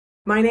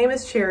My name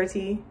is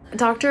Charity.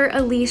 Dr.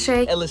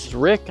 Alicia. Ellis.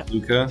 Rick.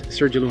 Luca.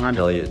 Sergio Lujan.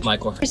 Elliot.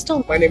 Michael.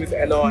 Crystal. My name is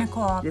Eloy.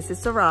 Nicole. This is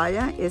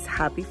Soraya. It's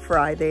Happy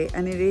Friday,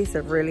 and it is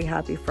a really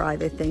happy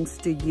Friday thanks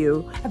to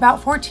you.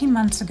 About 14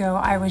 months ago,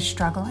 I was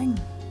struggling.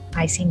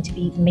 I seem to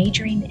be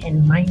majoring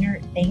in minor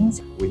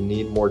things. We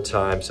need more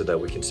time so that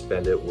we can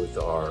spend it with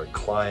our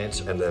clients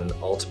and then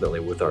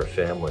ultimately with our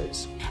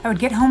families. I would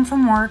get home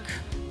from work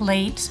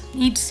late,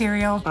 eat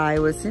cereal. I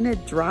was in a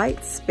dry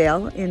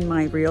spell in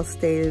my real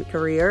estate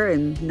career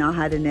and not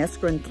had an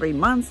escrow in 3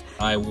 months.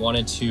 I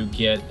wanted to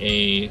get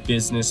a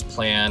business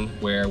plan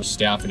where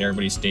staff and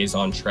everybody stays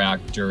on track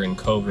during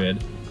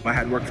COVID. I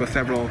had worked for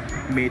several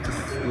mid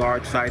to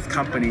large size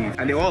companies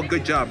and they were all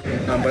good jobs,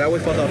 but I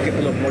always felt I was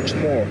capable of much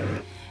more.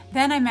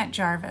 Then I met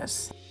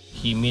Jarvis.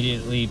 He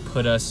immediately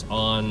put us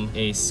on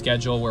a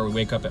schedule where we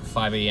wake up at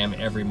 5 a.m.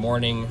 every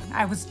morning.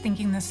 I was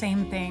thinking the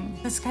same thing.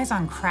 This guy's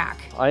on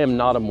crack. I am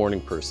not a morning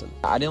person.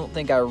 I don't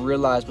think I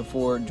realized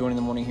before joining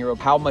the Morning Hero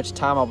how much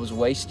time I was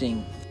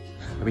wasting.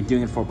 I've been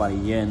doing it for about a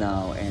year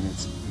now, and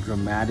it's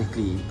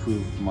dramatically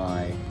improved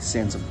my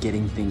sense of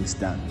getting things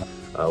done.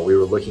 We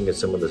were looking at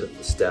some of the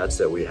stats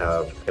that we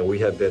have, and we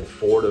have been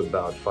 4 to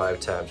about 5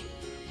 times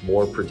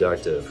more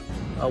productive.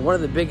 One of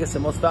the biggest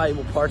and most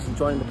valuable parts of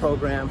joining the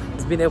program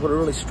is being able to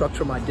really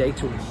structure my day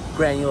to a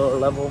granular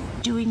level.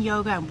 Doing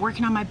yoga, I'm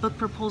working on my book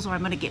proposal. I'm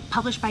going to get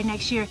published by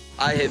next year.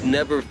 I have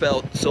never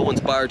felt so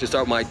inspired to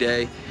start my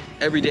day.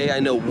 Every day I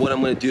know what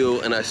I'm going to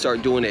do and I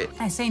start doing it.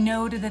 I say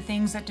no to the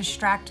things that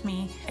distract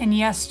me and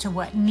yes to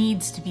what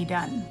needs to be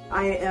done.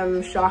 I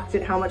am shocked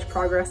at how much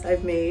progress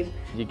I've made.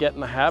 You get in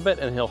the habit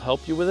and he'll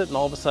help you with it, and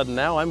all of a sudden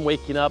now I'm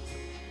waking up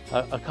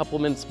a couple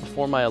minutes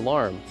before my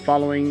alarm.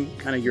 Following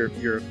kind of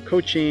your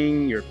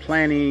coaching, your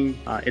planning,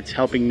 it's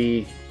helping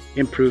me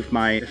improve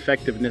my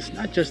effectiveness,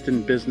 not just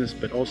in business,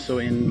 but also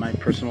in my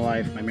personal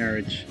life, my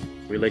marriage,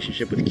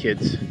 relationship with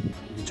kids.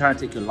 You're trying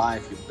to take your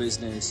life, your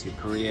business, your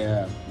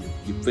career,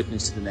 your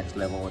fitness to the next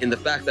level. And the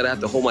fact that I have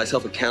to hold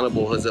myself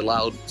accountable has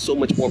allowed so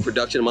much more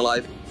production in my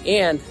life.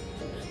 And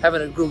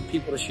having a group of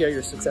people to share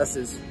your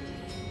successes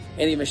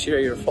and even share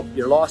your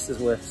losses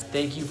with.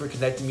 Thank you for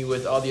connecting me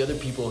with all the other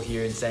people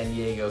here in San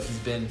Diego. He's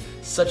been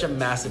such a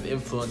massive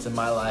influence in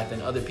my life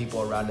and other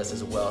people around us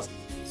as well.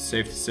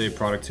 Safe to say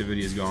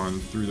productivity has gone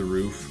through the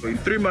roof. In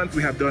 3 months,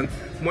 we have done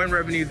more in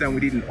revenue than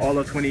we did in all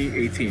of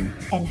 2018.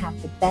 And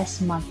have the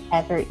best month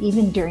ever,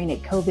 even during a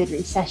COVID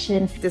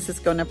recession. This is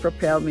going to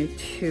propel me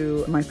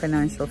to my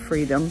financial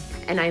freedom.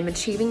 And I'm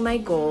achieving my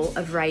goal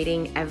of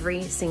writing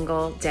every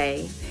single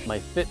day. My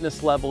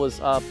fitness level is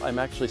up. I'm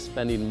actually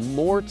spending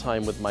more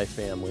time with my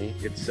family.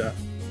 It's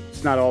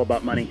not all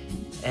about money.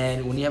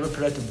 And when you have a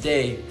productive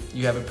day,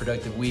 you have a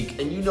productive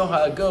week, and you know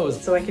how it goes.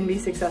 So I can be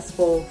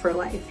successful for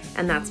life.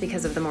 And that's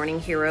because of the Morning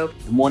Hero.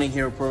 The Morning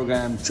Hero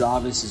program,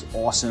 Jarvis is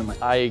awesome.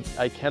 I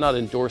cannot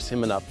endorse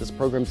him enough. This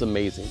program's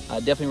amazing. I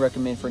definitely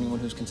recommend for anyone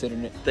who's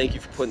considering it. Thank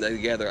you for putting that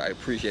together. I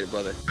appreciate it,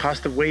 brother.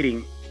 Cost of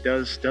waiting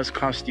does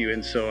cost you,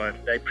 and so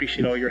I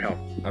appreciate all your help.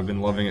 I've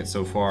been loving it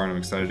so far, and I'm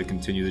excited to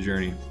continue the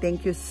journey.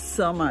 Thank you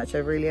so much. I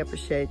really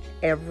appreciate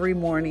every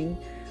morning,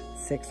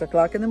 6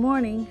 o'clock in the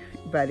morning,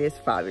 but it's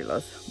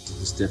fabulous.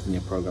 It's definitely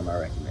a program I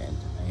recommend,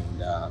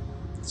 and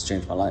it's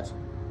changed my life.